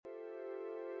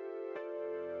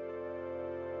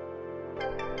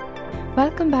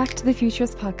Welcome back to the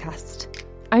Futures Podcast.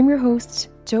 I'm your host,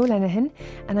 Jo Lenihan,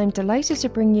 and I'm delighted to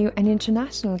bring you an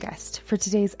international guest for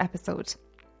today's episode.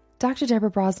 Dr.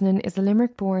 Deborah Brosnan is a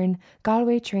Limerick-born,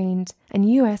 Galway-trained and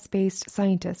US-based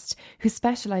scientist who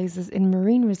specialises in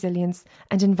marine resilience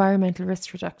and environmental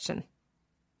risk reduction.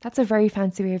 That's a very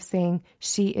fancy way of saying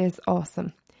she is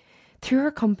awesome. Through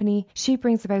her company, she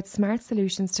brings about smart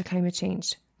solutions to climate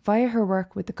change via her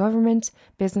work with the government,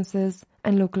 businesses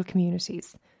and local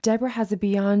communities. Deborah has a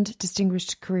beyond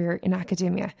distinguished career in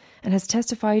academia and has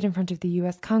testified in front of the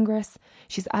US Congress.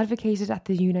 She's advocated at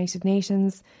the United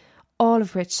Nations, all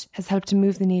of which has helped to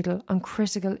move the needle on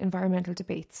critical environmental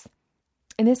debates.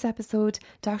 In this episode,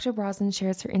 Dr. Brosnan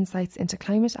shares her insights into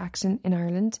climate action in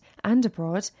Ireland and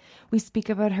abroad. We speak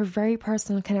about her very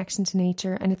personal connection to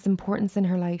nature and its importance in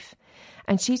her life,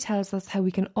 and she tells us how we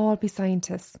can all be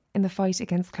scientists in the fight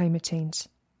against climate change.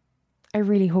 I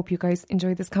really hope you guys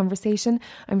enjoyed this conversation.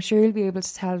 I'm sure you'll be able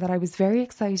to tell that I was very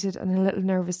excited and a little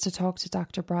nervous to talk to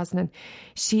Dr. Brosnan.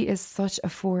 She is such a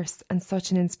force and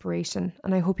such an inspiration,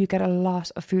 and I hope you get a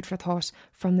lot of food for thought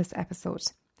from this episode.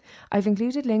 I've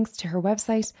included links to her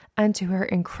website and to her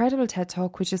incredible TED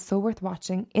Talk, which is so worth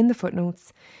watching, in the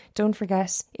footnotes. Don't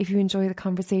forget, if you enjoy the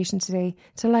conversation today,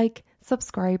 to like,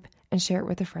 subscribe and share it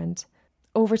with a friend.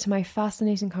 Over to my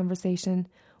fascinating conversation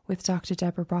with Dr.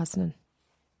 Deborah Brosnan.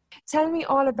 Tell me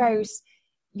all about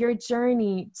your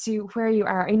journey to where you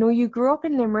are. I know you grew up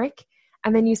in Limerick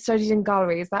and then you studied in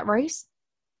Galway, is that right?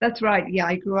 That's right. Yeah,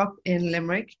 I grew up in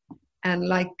Limerick, and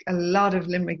like a lot of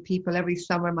Limerick people, every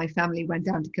summer my family went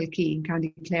down to Kilkee in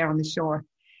County Clare on the shore.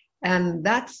 And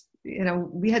that's,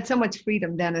 we had so much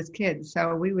freedom then as kids.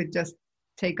 So we would just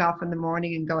take off in the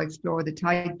morning and go explore the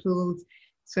tide pools,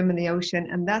 swim in the ocean.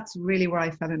 And that's really where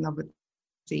I fell in love with the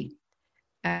sea.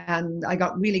 And I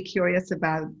got really curious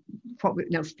about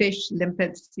fish,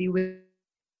 limpets, seaweed,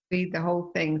 the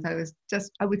whole thing. So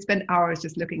I would spend hours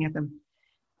just looking at them.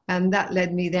 And that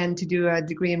led me then to do a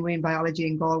degree in marine biology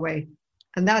in Galway.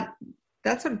 And that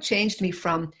sort of changed me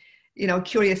from,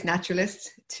 curious naturalist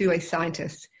to a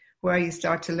scientist, where you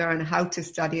start to learn how to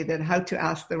study that, how to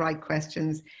ask the right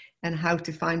questions, and how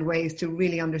to find ways to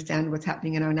really understand what's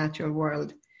happening in our natural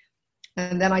world.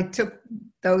 And then I took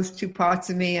those two parts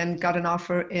of me and got an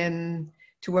offer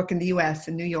to work in the US,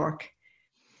 in New York,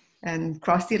 and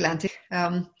crossed the Atlantic.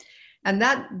 And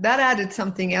that added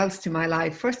something else to my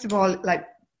life. First of all,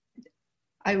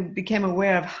 I became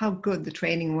aware of how good the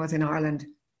training was in Ireland.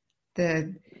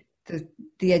 The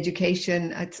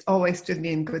education, it's always stood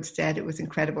me in good stead. It was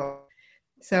incredible.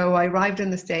 So I arrived in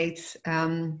the States,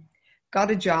 got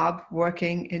a job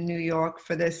working in New York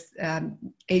for this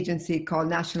agency called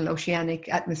National Oceanic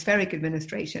Atmospheric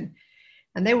Administration.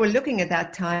 And they were looking at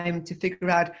that time to figure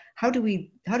out how do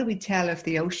we tell if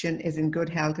the ocean is in good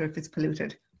health or if it's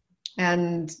polluted,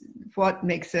 and what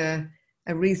makes a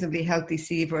reasonably healthy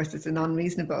sea versus an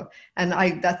unreasonable. And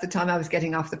that's the time I was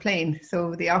getting off the plane.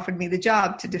 So they offered me the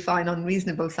job to define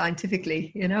unreasonable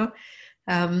scientifically,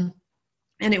 and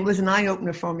it was an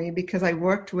eye-opener for me, because I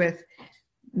worked with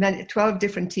 12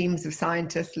 different teams of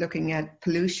scientists looking at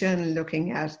pollution,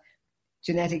 looking at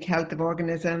genetic health of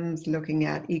organisms, looking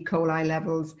at E. coli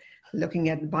levels, looking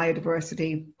at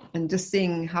biodiversity, and just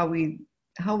seeing how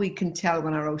we can tell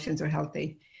when our oceans are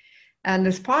healthy. And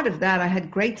as part of that, I had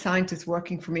great scientists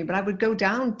working for me, but I would go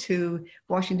down to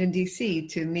Washington, D.C.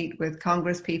 to meet with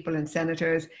Congress people and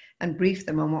senators and brief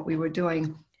them on what we were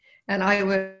doing. And I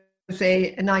was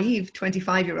a naive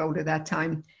 25-year-old at that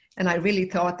time. And I really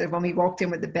thought that when we walked in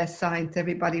with the best science,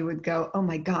 everybody would go, oh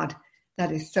my God,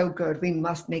 that is so good. We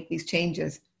must make these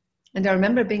changes. And I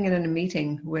remember being in a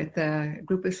meeting with a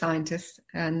group of scientists,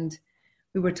 and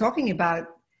we were talking about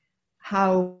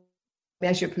how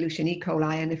measure pollution, E.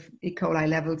 coli, and if E. coli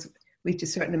levels reach a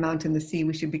certain amount in the sea,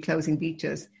 we should be closing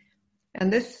beaches.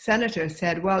 And this senator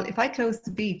said, well, if I close the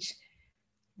beach,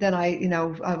 then I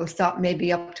will stop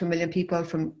maybe up to 1 million people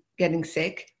from getting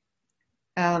sick.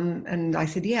 And I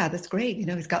said, yeah, that's great.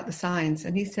 He's got the science.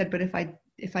 And he said, but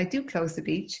if I do close the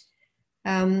beach,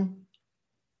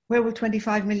 where will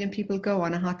 25 million people go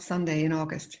on a hot Sunday in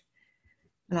August?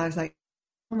 And I was like,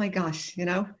 oh my gosh,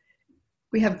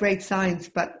 we have great science,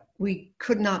 but we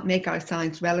could not make our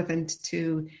science relevant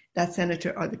to that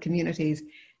senator or the communities.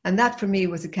 And that for me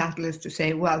was a catalyst to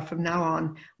say, well, from now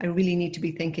on, I really need to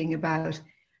be thinking about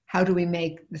how do we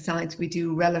make the science we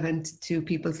do relevant to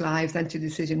people's lives and to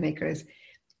decision makers.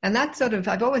 And that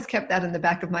I've always kept that in the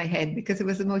back of my head, because it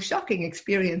was the most shocking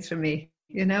experience for me,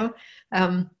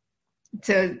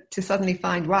 to suddenly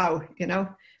find, wow,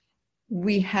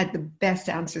 we had the best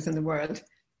answers in the world.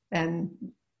 And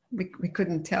we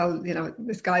couldn't tell,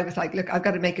 this guy was like, look, I've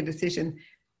got to make a decision.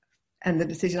 and the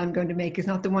decision I'm going to make is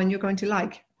not the one you're going to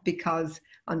like, because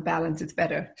on balance it's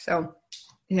better. So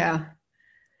yeah.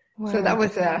 Wow. So that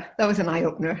was an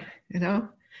eye-opener, you know.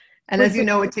 And as you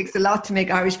know, it takes a lot to make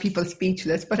Irish people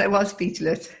speechless, but I was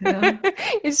speechless. You know?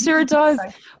 It sure does.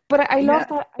 But I love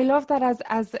that. I love that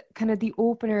as kind of the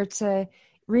opener to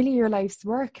really your life's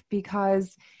work,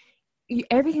 because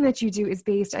everything that you do is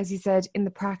based, as you said, in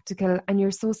the practical, and you're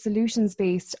so solutions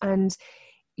based. And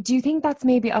do you think that's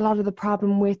maybe a lot of the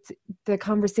problem with the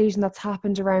conversation that's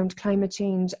happened around climate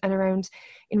change and around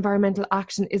environmental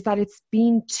action, is that it's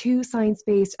been too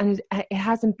science-based and it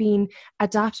hasn't been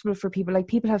adaptable for people? Like,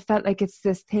 people have felt like it's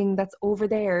this thing that's over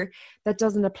there that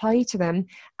doesn't apply to them.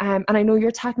 And I know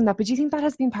you're tackling that, but do you think that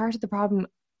has been part of the problem,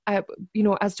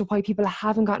 as to why people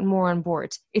haven't gotten more on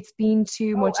board? It's been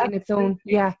too much in its own.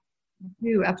 Yeah.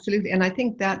 Absolutely. And I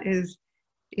think that is,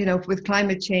 with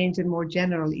climate change and more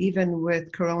general, even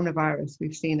with coronavirus,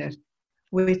 we've seen it,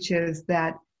 which is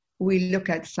that we look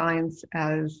at science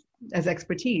as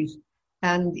expertise.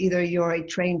 And either you're a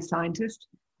trained scientist,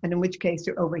 and in which case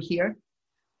you're over here,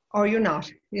 or you're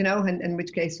not, and in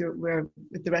which case we're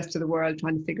with the rest of the world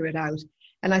trying to figure it out.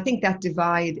 And I think that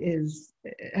divide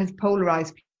has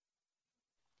polarized,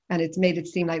 and it's made it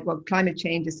seem like, well, climate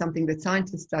change is something that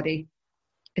scientists study.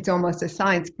 It's almost a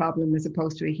science problem as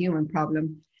opposed to a human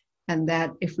problem. And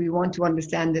that if we want to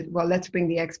understand it, well, let's bring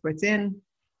the experts in,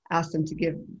 ask them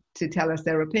to tell us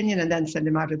their opinion, and then send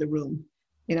them out of the room.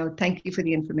 Thank you for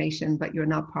the information, but you're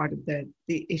not part of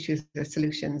the issues or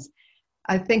solutions.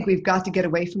 I think we've got to get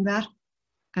away from that.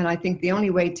 And I think the only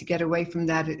way to get away from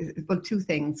that is, well, two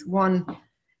things. One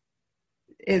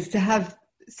is to have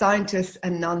scientists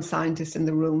and non-scientists in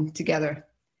the room together,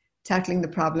 tackling the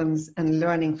problems and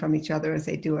learning from each other as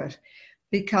they do it.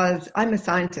 Because I'm a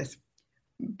scientist,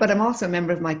 but I'm also a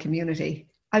member of my community.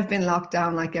 I've been locked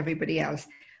down like everybody else.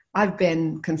 I've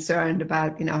been concerned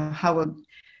about, how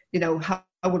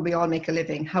would we all make a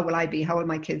living? How will I be? How will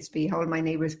my kids be? How will my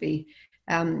neighbors be?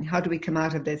 How do we come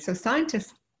out of this? So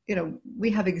scientists, we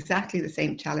have exactly the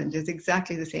same challenges,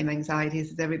 exactly the same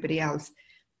anxieties as everybody else.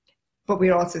 But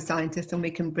we're also scientists, and we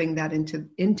can bring that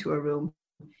into a room.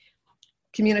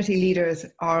 Community leaders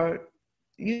are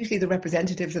usually the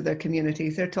representatives of their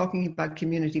communities. They're talking about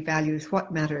community values,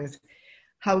 what matters,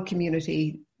 how a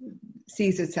community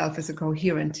sees itself as a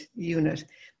coherent unit.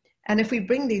 And if we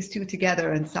bring these two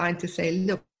together and scientists say,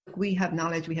 look, we have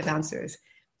knowledge, we have answers,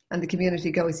 and the community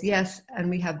goes, yes, and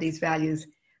we have these values,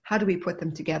 how do we put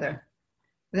them together?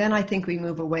 Then I think we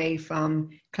move away from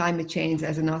climate change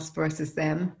as an us versus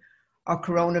them, or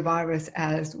coronavirus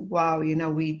as, wow,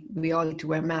 we all need to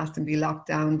wear masks and be locked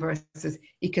down, versus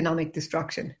economic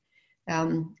destruction.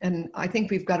 And I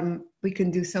think we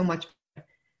can do so much.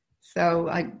 So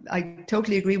I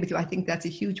totally agree with you. I think that's a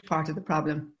huge part of the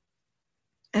problem.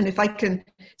 And if I can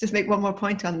just make one more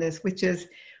point on this, which is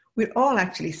we're all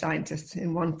actually scientists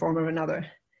in one form or another.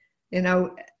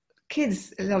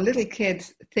 Kids, little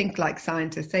kids think like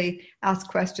scientists. They ask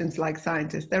questions like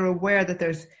scientists. They're aware that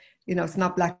there's, it's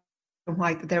not black and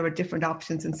white, that there are different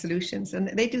options and solutions. And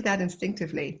they do that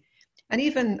instinctively. And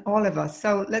even all of us.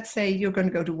 So let's say you're going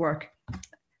to go to work.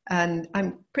 And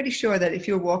I'm pretty sure that if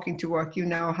you're walking to work, you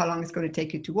know how long it's going to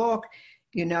take you to walk.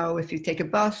 If you take a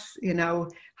bus,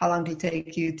 how long it'll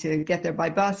take you to get there by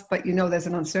bus. But there's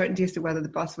an uncertainty as to whether the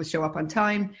bus will show up on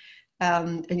time.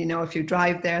 And if you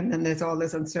drive there, and then there's all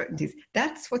those uncertainties.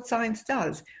 That's what science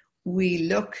does. We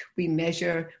look, we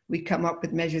measure, we come up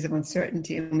with measures of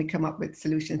uncertainty, and we come up with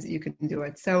solutions that you can do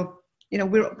it. So,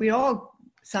 we're all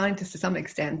scientists to some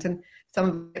extent, and some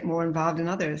a bit more involved than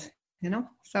others,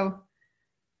 So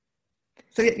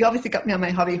you obviously got me on my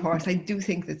hobby horse. I do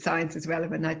think that science is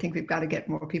relevant, and I think we've got to get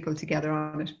more people together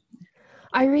on it.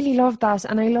 I really love that.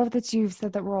 And I love that you've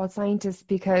said that we're all scientists,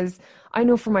 because I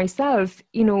know for myself,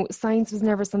 science was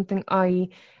never something I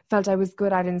felt I was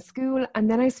good at in school. And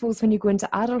then I suppose when you go into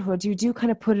adulthood, you do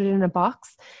kind of put it in a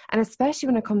box. And especially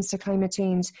when it comes to climate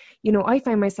change, I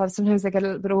find myself, sometimes I get a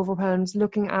little bit overwhelmed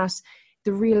looking at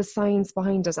the real science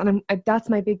behind it. And that's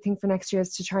my big thing for next year,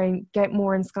 is to try and get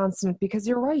more ensconced in it, because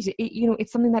you're right.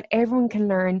 It's something that everyone can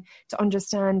learn to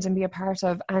understand and be a part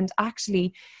of. And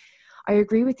actually, I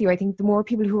agree with you. I think the more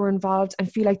people who are involved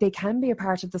and feel like they can be a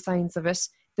part of the science of it,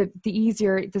 the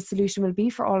easier the solution will be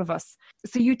for all of us.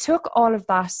 So you took all of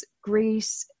that great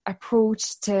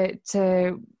approach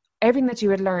to everything that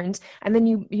you had learned, and then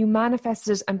you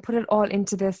manifested it and put it all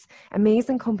into this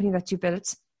amazing company that you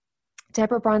built,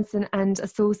 Deborah Brosnan and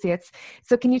Associates.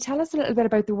 So can you tell us a little bit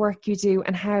about the work you do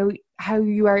and how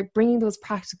you are bringing those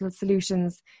practical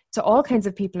solutions to all kinds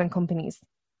of people and companies?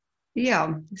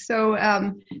 Yeah. So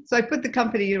I put the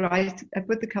company, you're right. I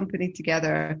put the company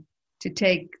together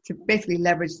to basically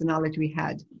leverage the knowledge we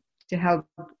had to help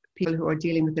people who are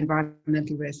dealing with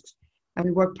environmental risks. And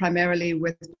we work primarily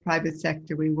with the private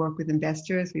sector. We work with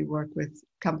investors, we work with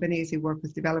companies, we work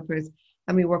with developers,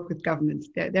 and we work with governments.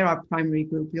 They're our primary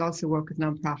group. We also work with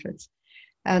nonprofits.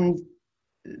 And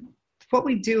what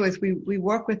we do is we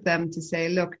work with them to say,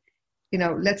 look,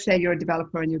 let's say you're a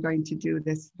developer and you're going to do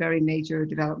this very major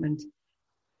development.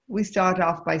 We start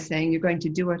off by saying you're going to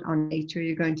do it on nature,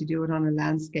 you're going to do it on a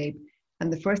landscape.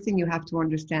 And the first thing you have to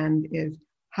understand is,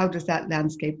 how does that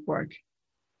landscape work?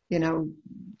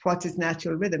 What's its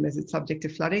natural rhythm? Is it subject to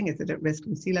flooding? Is it at risk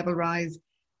from sea level rise?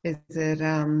 Is it,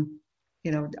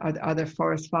 are there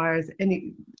forest fires?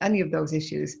 Any of those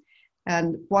issues.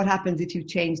 And what happens if you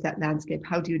change that landscape?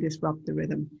 How do you disrupt the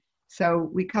rhythm? So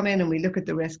we come in and we look at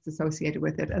the risks associated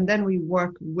with it. And then we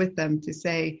work with them to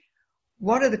say,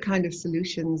 what are the kind of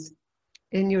solutions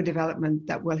in your development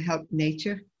that will help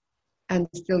nature and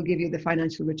still give you the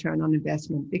financial return on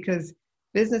investment? Because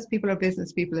business people are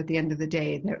business people at the end of the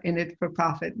day. They're in it for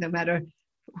profit, no matter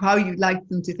how you like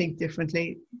them to think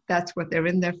differently. That's what they're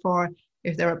in there for.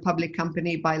 If they're a public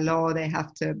company, by law, they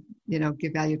have to,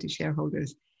 give value to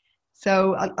shareholders.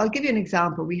 So I'll give you an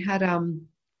example. We had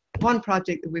one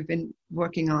project that we've been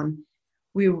working on.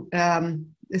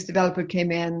 This developer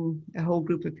came in, a whole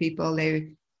group of people,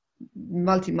 they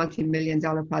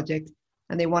multi-million-dollar project,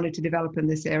 and they wanted to develop in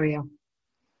this area.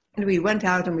 And we went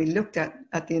out and we looked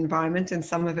at the environment, and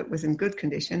some of it was in good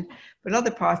condition, but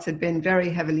other parts had been very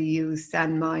heavily used,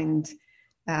 sand mined,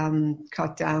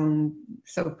 cut down.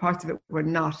 So parts of it were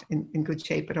not in good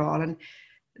shape at all. And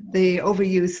the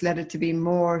overuse led it to be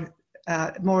more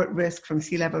at risk from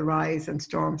sea level rise and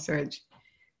storm surge.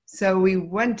 So we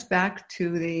went back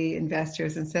to the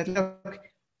investors and said, look,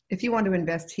 if you want to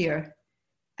invest here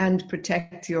and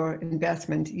protect your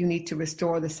investment, you need to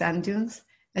restore the sand dunes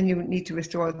and you need to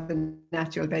restore the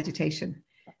natural vegetation.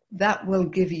 That will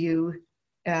give you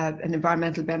an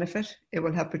environmental benefit. It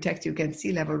will help protect you against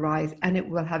sea level rise, and it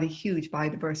will have a huge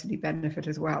biodiversity benefit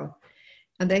as well.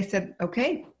 And they said,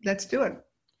 okay, let's do it.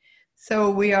 So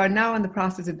we are now in the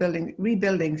process of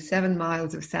rebuilding 7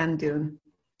 miles of sand dune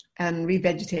and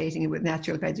revegetating it with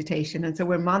natural vegetation. And so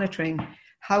we're monitoring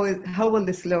how will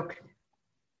this look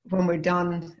when we're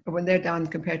done, or when they're done,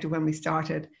 compared to when we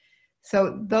started.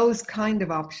 So those kind of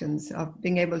options of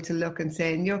being able to look and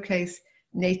say, in your case,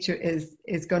 nature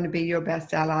is going to be your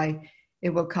best ally. It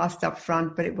will cost up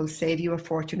front, but it will save you a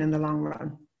fortune in the long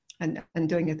run, and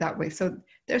doing it that way. So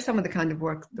there's some of the kind of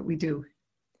work that we do.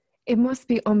 It must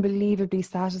be unbelievably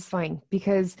satisfying,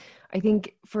 because I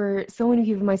think for so many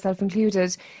people, myself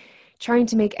included, trying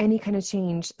to make any kind of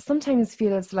change sometimes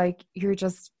feels like you're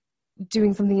just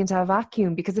doing something into a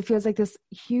vacuum, because it feels like this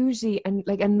hugely and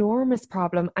like enormous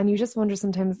problem. And you just wonder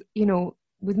sometimes,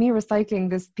 with me recycling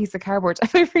this piece of cardboard, am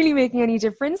I really making any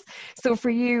difference? So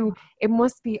for you, it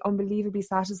must be unbelievably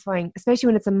satisfying, especially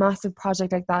when it's a massive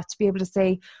project like that, to be able to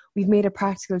say, we've made a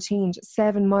practical change,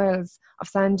 7 miles of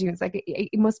sand dunes. Like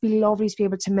it must be lovely to be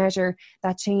able to measure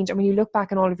that change. And when you look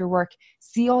back on all of your work,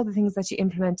 see all the things that you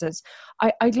implemented.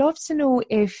 I'd love to know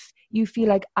if you feel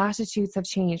like attitudes have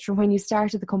changed from when you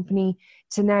started the company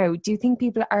to now. Do you think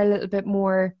people are a little bit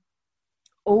more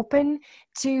open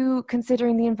to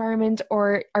considering the environment,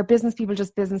 or are business people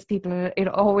just business people and it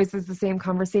always is the same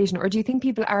conversation? Or do you think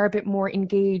people are a bit more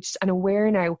engaged and aware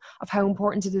now of how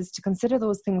important it is to consider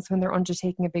those things when they're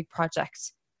undertaking a big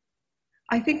project?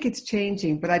 I think it's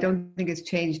changing, but I don't think it's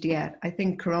changed yet. I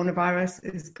think coronavirus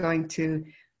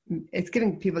it's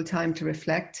giving people time to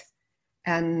reflect.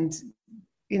 And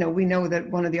we know that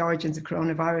one of the origins of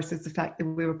coronavirus is the fact that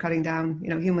we were cutting down,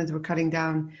 humans were cutting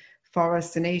down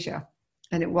forests in Asia.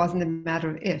 And it wasn't a matter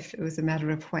of if, it was a matter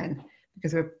of when,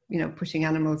 because we're, pushing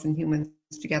animals and humans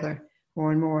together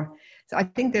more and more. So I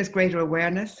think there's greater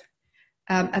awareness.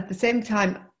 At the same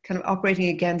time, kind of operating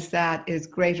against that is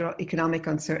greater economic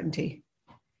uncertainty.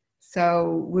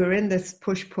 So we're in this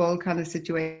push-pull kind of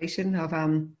situation of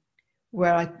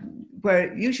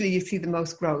where usually you see the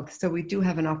most growth. So we do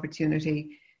have an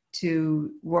opportunity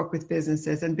to work with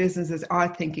businesses, and businesses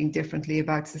are thinking differently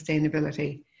about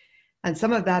sustainability. And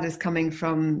some of that is coming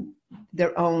from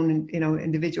their own,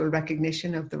 individual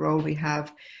recognition of the role we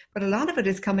have. But a lot of it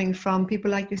is coming from people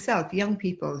like yourself, young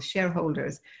people,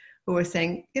 shareholders, who are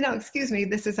saying, excuse me,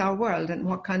 this is our world, and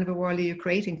what kind of a world are you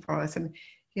creating for us? And,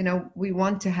 we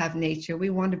want to have nature.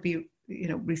 We want to be,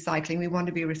 recycling. We want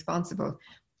to be responsible.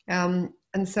 And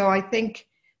so I think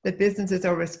that businesses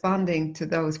are responding to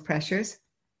those pressures.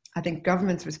 I think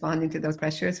government's responding to those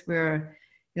pressures. We're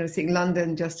seeing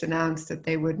London just announced that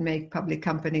they would make public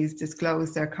companies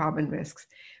disclose their carbon risks,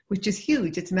 which is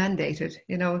huge. It's mandated.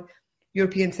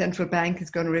 European Central Bank is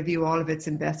going to review all of its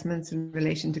investments in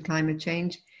relation to climate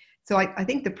change. So I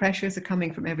think the pressures are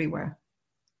coming from everywhere.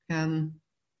 And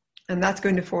that's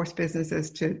going to force businesses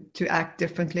to act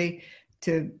differently,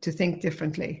 to think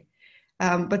differently.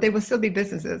 But they will still be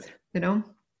businesses, you know.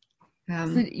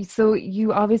 So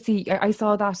you obviously, I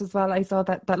saw that as well. I saw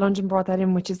that London brought that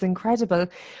in, which is incredible.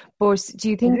 But do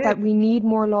you think that we need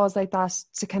more laws like that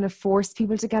to kind of force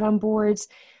people to get on board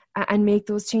and make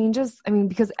those changes? I mean,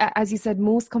 because as you said,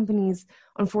 most companies,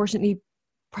 unfortunately,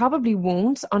 probably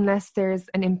won't unless there's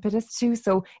an impetus to.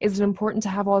 So is it important to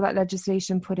have all that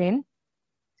legislation put in?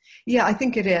 Yeah, I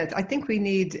think it is. I think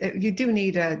you do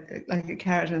need a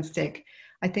carrot and stick.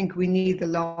 I think we need the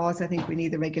laws, I think we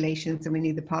need the regulations, and we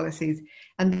need the policies.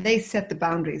 And they set the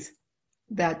boundaries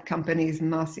that companies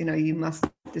must, you must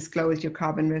disclose your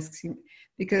carbon risks,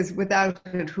 because without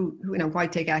it, why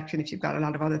take action if you've got a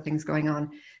lot of other things going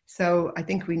on? So I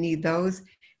think we need those.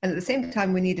 And at the same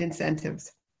time, we need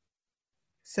incentives.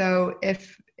 So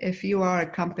if you are a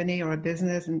company or a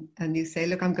business and you say,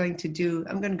 look, I'm going to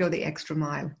go the extra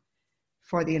mile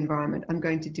for the environment, I'm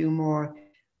going to do more.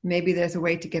 Maybe there's a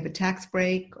way to give a tax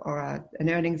break or an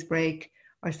earnings break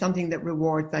or something that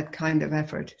rewards that kind of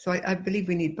effort. So I believe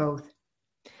we need both.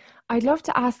 I'd love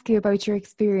to ask you about your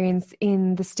experience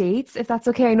in the States, if that's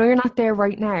okay. I know you're not there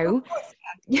right now,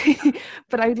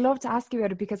 but I'd love to ask you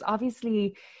about it because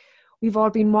obviously we've all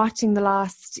been watching the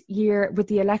last year with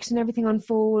the election, everything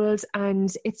unfold,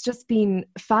 and it's just been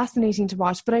fascinating to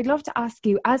watch. But I'd love to ask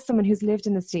you, as someone who's lived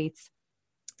in the States,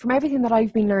 from everything that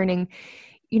I've been learning,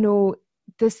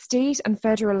 the state and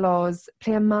federal laws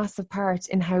play a massive part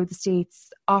in how the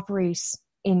states operate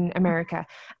in America.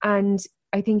 And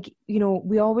I think,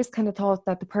 we always kind of thought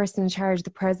that the person in charge,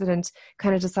 the president,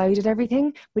 kind of decided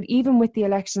everything. But even with the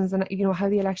elections and, how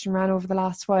the election ran over the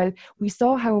last while, we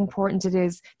saw how important it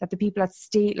is that the people at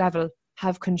state level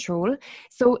have control.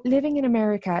 So living in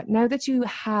America, now that you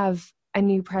have a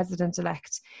new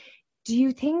president-elect, do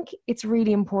you think it's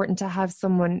really important to have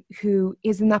someone who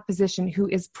is in that position, who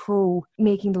is pro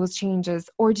making those changes?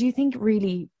 Or do you think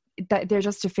really that they're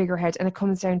just a figurehead and it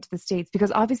comes down to the states?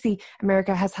 Because obviously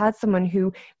America has had someone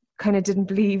who kind of didn't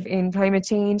believe in climate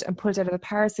change and pulled out of the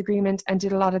Paris Agreement and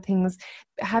did a lot of things.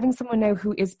 Having someone now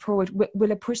who is pro it, will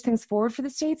it push things forward for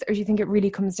the states? Or do you think it really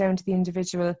comes down to the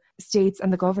individual states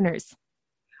and the governors?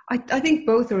 I think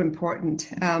both are important.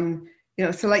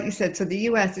 So like you said, so the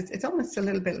US, it's almost a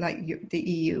little bit like the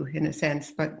EU in a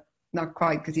sense, but not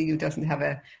quite, because EU doesn't have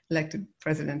an elected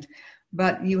president.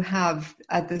 But you have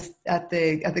at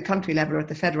the country level or at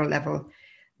the federal level,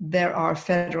 there are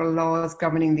federal laws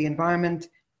governing the environment,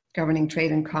 governing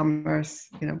trade and commerce,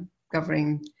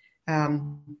 governing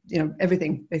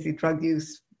everything, basically drug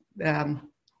use,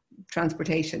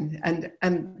 transportation,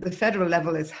 and the federal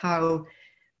level is how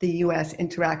the US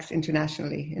interacts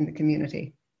internationally in the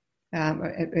community.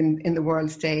 In the world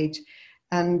stage.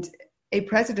 And a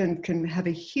president can have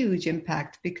a huge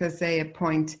impact because they can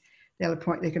appoint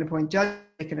judges,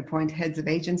 they can appoint heads of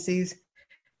agencies,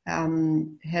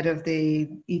 head of the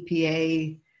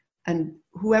EPA, and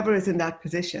whoever is in that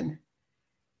position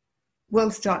will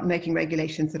start making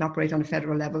regulations that operate on a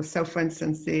federal level. So for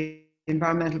instance, the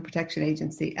Environmental Protection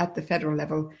Agency at the federal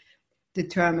level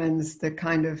determines the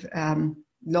kind of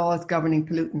laws governing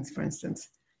pollutants, for instance.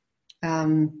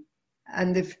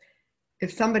 And if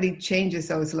somebody changes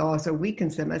those laws or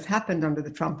weakens them, as happened under the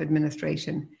Trump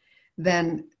administration,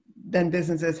 then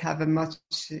businesses have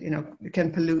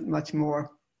can pollute much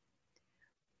more.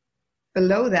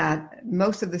 Below that,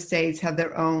 most of the states have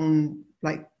their own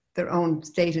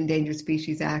State Endangered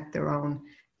Species Act, their own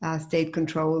state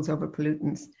controls over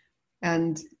pollutants.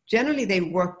 And generally they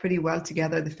work pretty well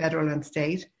together, the federal and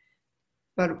state.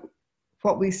 But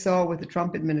what we saw with the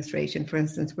Trump administration, for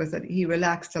instance, was that he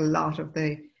relaxed a lot of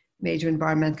the major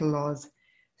environmental laws.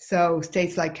 So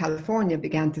states like California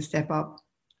began to step up,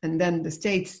 and then the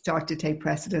states start to take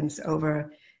precedence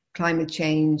over climate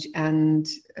change and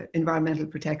environmental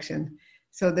protection.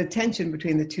 So the tension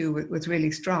between the two was really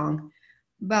strong.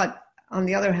 But on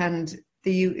the other hand,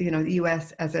 the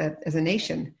US as a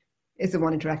nation is the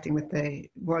one interacting with the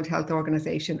World Health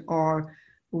Organization or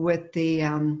with the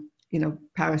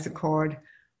Paris Accord,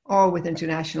 or with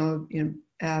international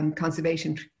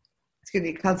conservation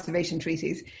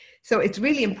treaties. So it's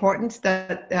really important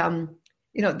that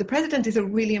the president is a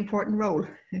really important role.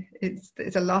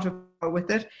 It's a lot of power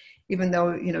with it, even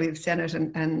though you have Senate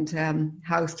and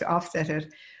House to offset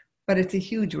it, but it's a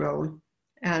huge role.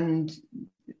 And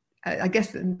I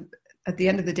guess at the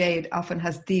end of the day, it often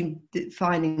has the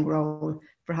defining role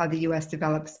for how the US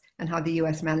develops and how the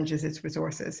US manages its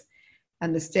resources.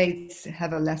 And the states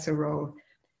have a lesser role.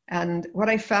 And what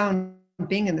I found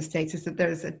being in the States is that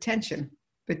there's a tension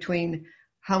between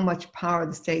how much power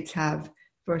the states have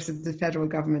versus the federal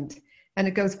government. And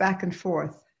it goes back and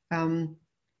forth.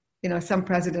 Some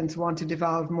presidents want to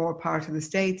devolve more power to the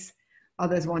states.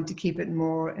 Others want to keep it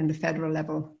more in the federal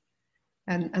level.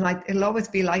 And it'll always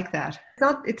be like that.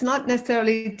 It's not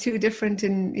necessarily too different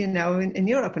in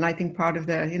Europe. And I think part of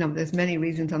there's many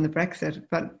reasons on the Brexit,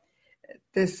 but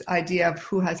this idea of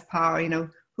who has power,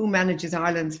 who manages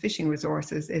Ireland's fishing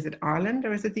resources? Is it Ireland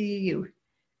or is it the EU?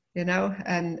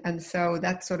 And so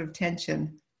that sort of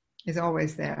tension is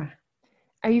always there.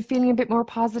 Are you feeling a bit more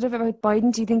positive about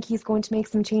Biden? Do you think he's going to make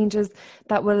some changes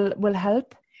that will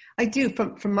help? I do.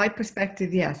 From my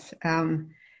perspective, yes.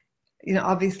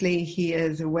 Obviously he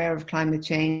is aware of climate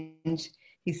change.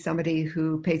 He's somebody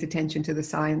who pays attention to the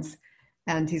science,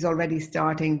 and he's already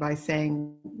starting by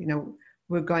saying,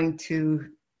 we're going to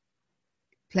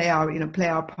play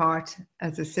our part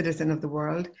as a citizen of the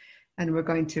world, and we're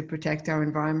going to protect our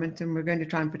environment, and we're going to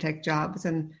try and protect jobs,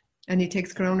 and he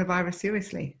takes coronavirus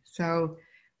seriously. So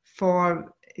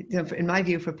in my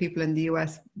view, for people in the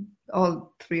US,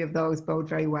 all three of those bode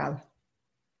very well.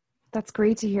 That's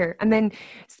great to hear. And then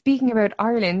speaking about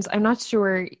Ireland, I'm not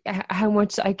sure how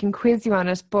much I can quiz you on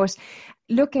it, but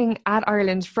looking at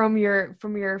Ireland from your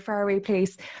faraway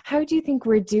place, how do you think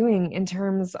we're doing in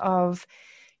terms of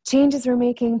changes we're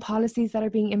making, policies that are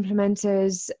being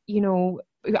implemented?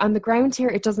 On the ground here,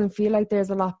 it doesn't feel like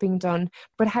there's a lot being done,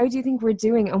 but how do you think we're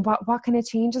doing, and what kind of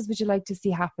changes would you like to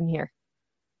see happen here?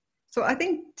 So I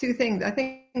think two things. I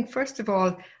think, first of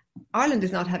all, Ireland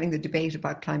is not having the debate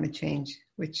about climate change,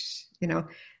 which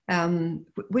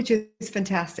is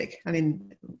fantastic. I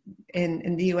mean,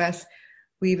 in the US,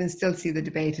 we even still see the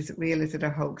debate: is it real? Is it a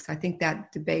hoax? I think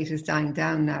that debate is dying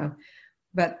down now.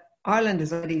 But Ireland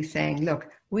is already saying, look,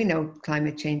 we know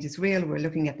climate change is real. We're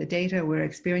looking at the data. We're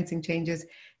experiencing changes.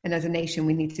 And as a nation,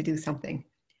 we need to do something.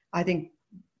 I think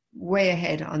way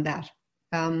ahead on that.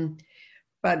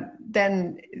 But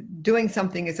then doing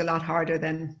something is a lot harder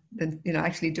than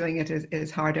actually doing it is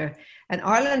harder. And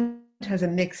Ireland has a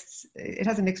mixed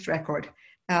record.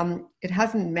 It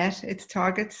hasn't met its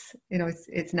targets,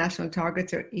 its national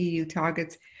targets or EU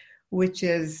targets, which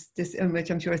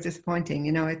I'm sure is disappointing.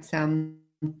 It's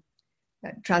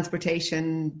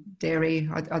transportation, dairy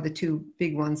are the two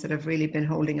big ones that have really been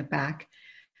holding it back.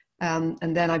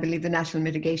 And then I believe the National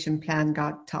Mitigation Plan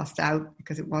got tossed out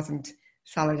because it wasn't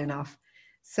solid enough.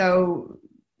 So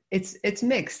it's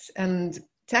mixed, and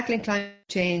tackling climate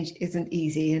change isn't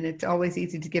easy, and it's always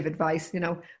easy to give advice,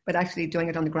 but actually doing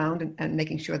it on the ground and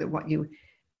making sure that what you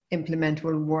implement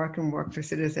will work and work for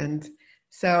citizens.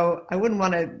 So I wouldn't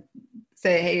want to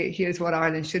say, hey, here's what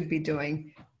Ireland should be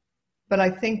doing. But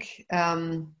I think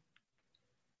that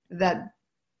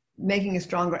making a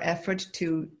stronger effort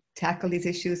to tackle these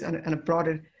issues and a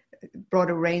broader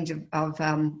range of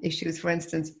issues, for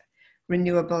instance,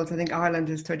 renewables. I think Ireland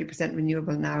is 30%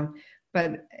 renewable now,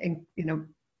 but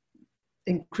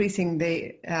increasing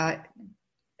the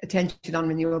attention on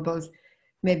renewables,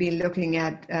 maybe looking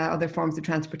at other forms of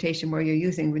transportation where you're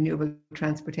using renewable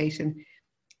transportation,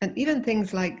 and even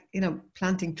things like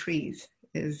planting trees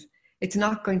it's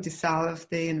not going to solve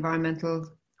the environmental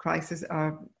crisis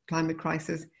or climate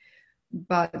crisis,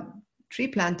 but tree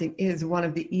planting is one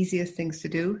of the easiest things to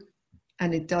do,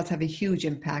 and it does have a huge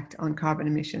impact on carbon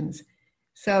emissions.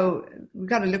 So we've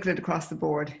got to look at it across the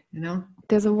board,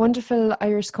 There's a wonderful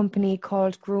Irish company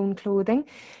called Grown Clothing.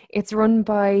 It's run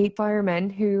by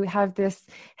firemen who have this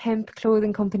hemp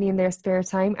clothing company in their spare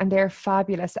time, and they're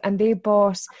fabulous. And they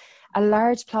bought a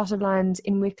large plot of land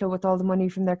in Wicklow with all the money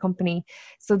from their company.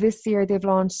 So this year they've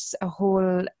launched a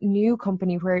whole new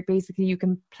company where basically you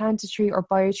can plant a tree or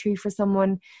buy a tree for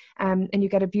someone, and you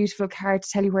get a beautiful card to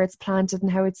tell you where it's planted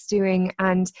and how it's doing.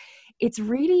 And it's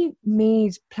really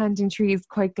made planting trees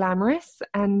quite glamorous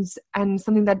and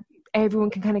something that everyone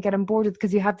can kind of get on board with,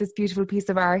 because you have this beautiful piece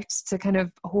of art to kind of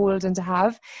hold and to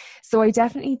have. So I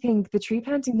definitely think the tree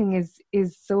planting thing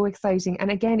is so exciting.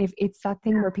 And again, if it's that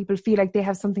thing where people feel like they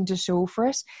have something to show for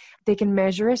it, they can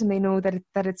measure it and they know that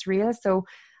it's real. So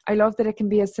I love that it can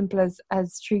be as simple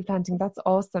as tree planting. That's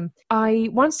awesome. I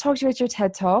want to talk to you about your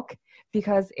TED Talk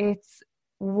because it's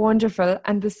wonderful.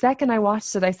 And the second I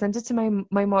watched it, I sent it to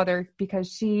my mother,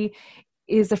 because she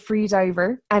is a free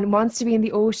diver and wants to be in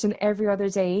the ocean every other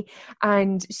day,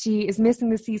 and she is missing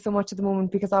the sea so much at the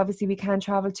moment because obviously we can't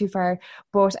travel too far.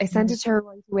 But I sent it to her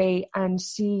right away and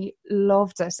she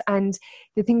loved it. And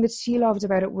the thing that she loved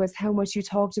about it was how much you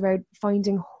talked about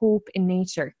finding hope in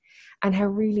nature, and how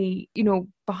really,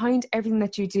 behind everything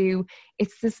that you do,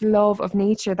 it's this love of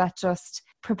nature that just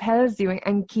propels you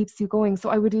and keeps you going. So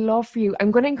I would love for you,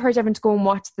 I'm going to encourage everyone to go and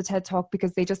watch the TED Talk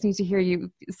because they just need to hear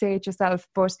you say it yourself.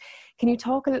 But can you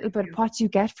talk a little bit what you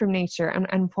get from nature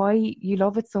and why you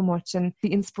love it so much and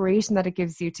the inspiration that it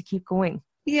gives you to keep going?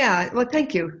 Yeah, well,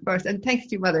 thank you first, and thanks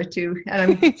to your mother too. And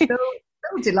I'm so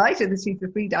delighted that she's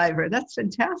a free diver. That's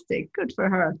fantastic. Good for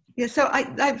her. Yeah. So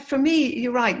I for me,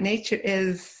 you're right. Nature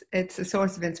it's a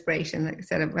source of inspiration. Like I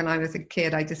said, when I was a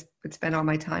kid, I just would spend all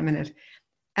my time in it,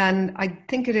 and I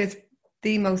think it is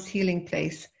the most healing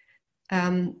place.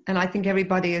 And I think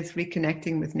everybody is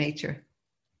reconnecting with nature.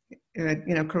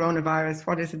 Coronavirus.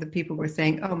 What is it that people were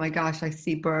saying? Oh my gosh, I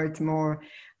see birds more.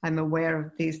 I'm aware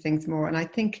of these things more, and I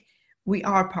think we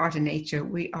are part of nature.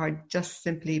 We are just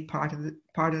simply part of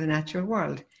the natural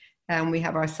world. And we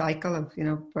have our cycle of,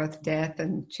 birth, death,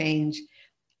 and change.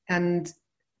 And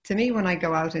to me, when I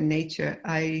go out in nature,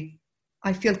 I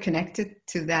feel connected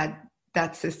to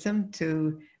that system,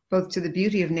 to both to the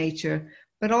beauty of nature,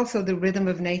 but also the rhythm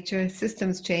of nature.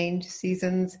 Systems change,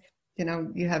 seasons,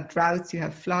 you have droughts, you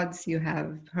have floods, you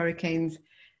have hurricanes,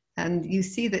 and you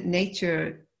see that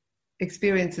nature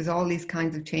experiences all these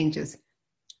kinds of changes.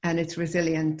 And it's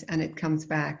resilient and it comes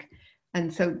back.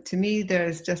 And so to me,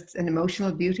 there's just an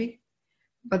emotional beauty,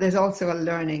 but there's also a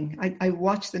learning. I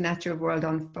watch the natural world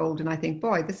unfold and I think,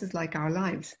 boy, this is like our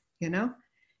lives,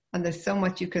 And there's so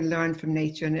much you can learn from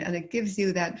nature. And it gives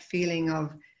you that feeling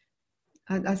of,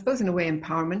 I suppose in a way,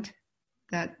 empowerment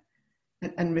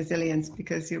and resilience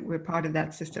because we're part of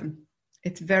that system.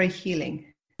 It's very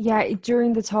healing. Yeah,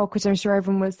 during the talk, which I'm sure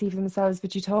everyone will see for themselves,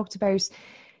 but you talked about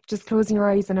just closing your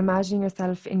eyes and imagining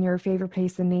yourself in your favorite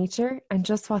place in nature and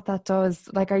just what that does.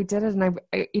 Like I did it and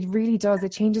it really does.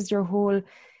 It changes your whole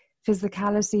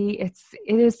physicality. It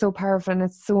is so powerful and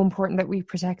it's so important that we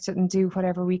protect it and do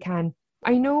whatever we can.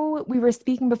 I know we were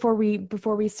speaking before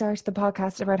we started the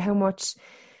podcast about how much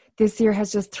this year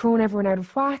has just thrown everyone out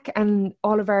of whack and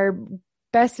all of our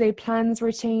best laid plans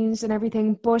were changed and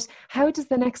everything. But how does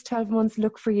the next 12 months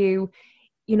look for you?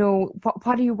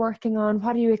 What are you working on?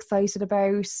 What are you excited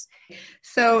about?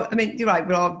 So, I mean, you're right,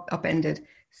 we're all upended.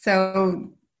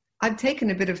 So I've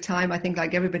taken a bit of time, I think,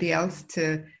 like everybody else,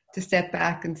 to step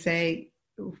back and say,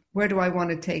 where do I want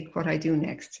to take what I do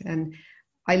next? And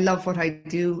I love what I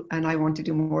do and I want to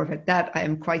do more of it. That I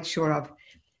am quite sure of.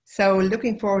 So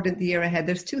looking forward in the year ahead,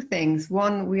 there's two things.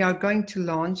 One, we are going to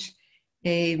launch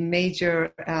a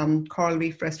major coral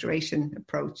reef restoration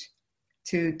approach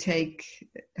to take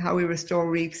how we restore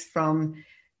reefs from,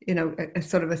 a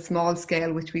sort of a small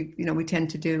scale, which we tend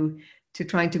to do, to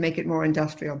trying to make it more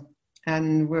industrial.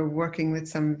 And we're working with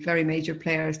some very major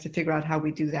players to figure out how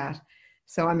we do that.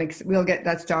 So we'll get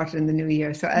that started in the new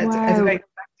year. So as a very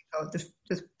practical,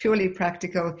 just purely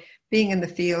practical, being in the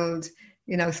field,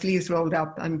 sleeves rolled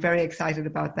up, I'm very excited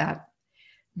about that.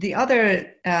 The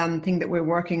other thing that we're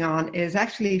working on is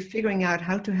actually figuring out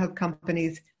how to help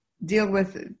companies deal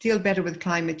better with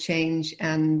climate change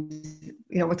and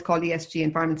what's called ESG,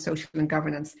 environment, social, and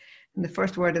governance. And the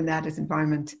first word in that is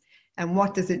environment. And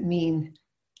what does it mean?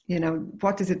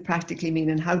 What does it practically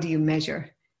mean? And how do you measure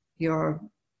your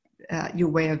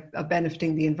way of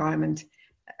benefiting the environment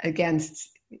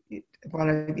against what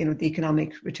are the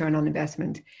economic return on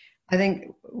investment? I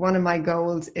think one of my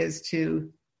goals is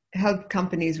to help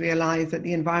companies realize that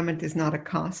the environment is not a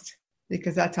cost,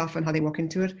 because that's often how they walk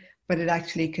into it, but it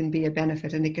actually can be a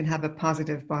benefit and it can have a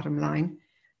positive bottom line.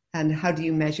 And how do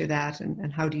you measure that?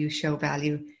 And how do you show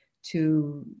value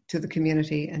to the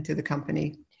community and to the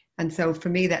company? And so for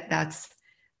me, that's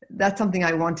something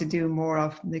I want to do more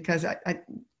of, because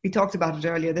we talked about it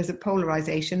earlier. There's a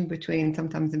polarization between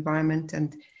sometimes environment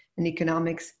and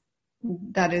economics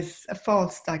that is a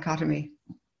false dichotomy.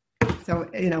 So,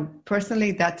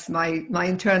 personally, that's my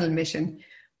internal mission.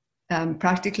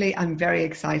 Practically, I'm very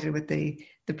excited with the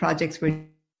projects we're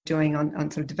doing on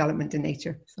sort of development in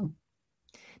nature. So.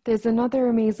 There's another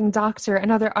amazing doctor,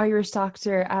 another Irish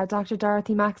doctor, Dr.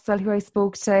 Dorothy Maxwell, who I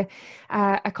spoke to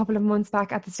a couple of months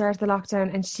back at the start of the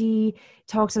lockdown, and she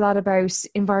talked a lot about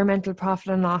environmental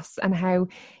profit and loss and how,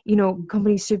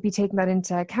 companies should be taking that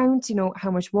into account.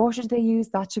 How much water do they use?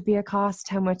 That should be a cost.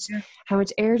 How much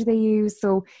air do they use?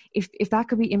 So if that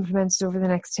could be implemented over the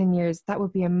next 10 years, that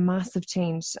would be a massive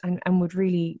change and would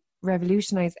really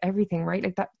revolutionize everything, right?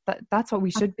 Like that's what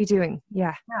we should be doing.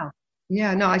 Yeah.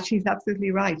 Yeah, no, she's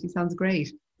absolutely right. She sounds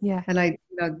great. Yeah. And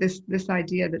this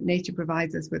idea that nature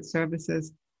provides us with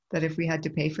services that if we had to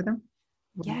pay for them,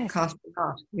 would cost a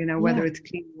lot, whether it's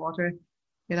clean water,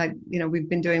 we've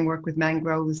been doing work with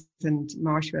mangroves and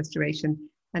marsh restoration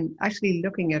and actually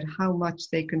looking at how much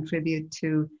they contribute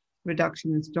to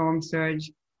reduction in storm surge,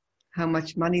 how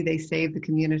much money they save the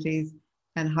communities.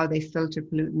 and how they filter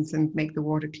pollutants and make the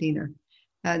water cleaner.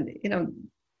 And,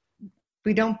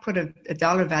 we don't put a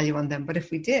dollar value on them, but if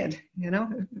we did,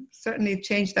 it certainly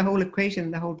change the whole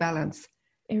equation, the whole balance.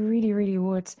 It really, really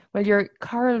would. Well, your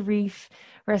coral reef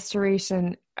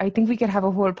restoration, I think we could have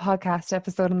a whole podcast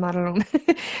episode on that alone.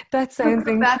 That sounds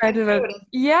incredible.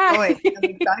 Yeah. I'm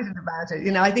excited about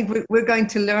it. I think we're going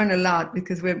to learn a lot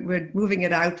because we're moving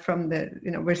it out from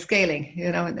we're scaling,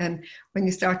 and when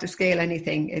you start to scale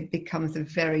anything, it becomes a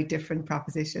very different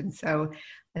proposition. So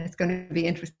it's going to be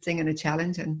interesting and a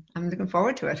challenge, and I'm looking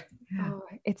forward to it. Yeah. Oh,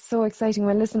 it's so exciting.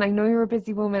 Well, listen, I know you're a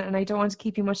busy woman and I don't want to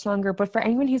keep you much longer, but for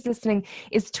anyone who's listening,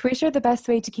 is Twitter the best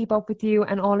way to keep up with you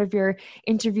and all of your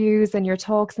interviews and your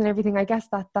talks and everything? I guess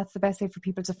that's the best way for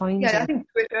people to find you. Yeah, I think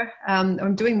Twitter.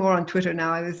 I'm doing more on Twitter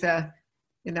now. I was,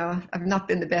 I've not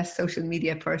been the best social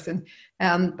media person.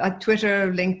 At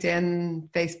Twitter, LinkedIn,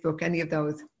 Facebook, any of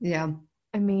those. Yeah.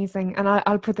 Amazing. And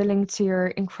I'll put the link to your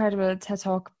incredible TED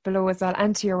Talk below as well,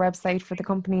 and to your website for the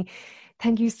company.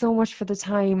 Thank you so much for the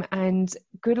time, and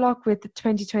good luck with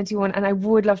 2021. And I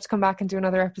would love to come back and do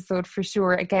another episode for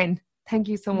sure again. Thank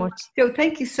you so much. So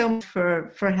thank you so much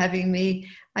for having me.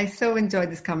 I so enjoyed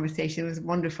this conversation. It was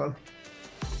wonderful.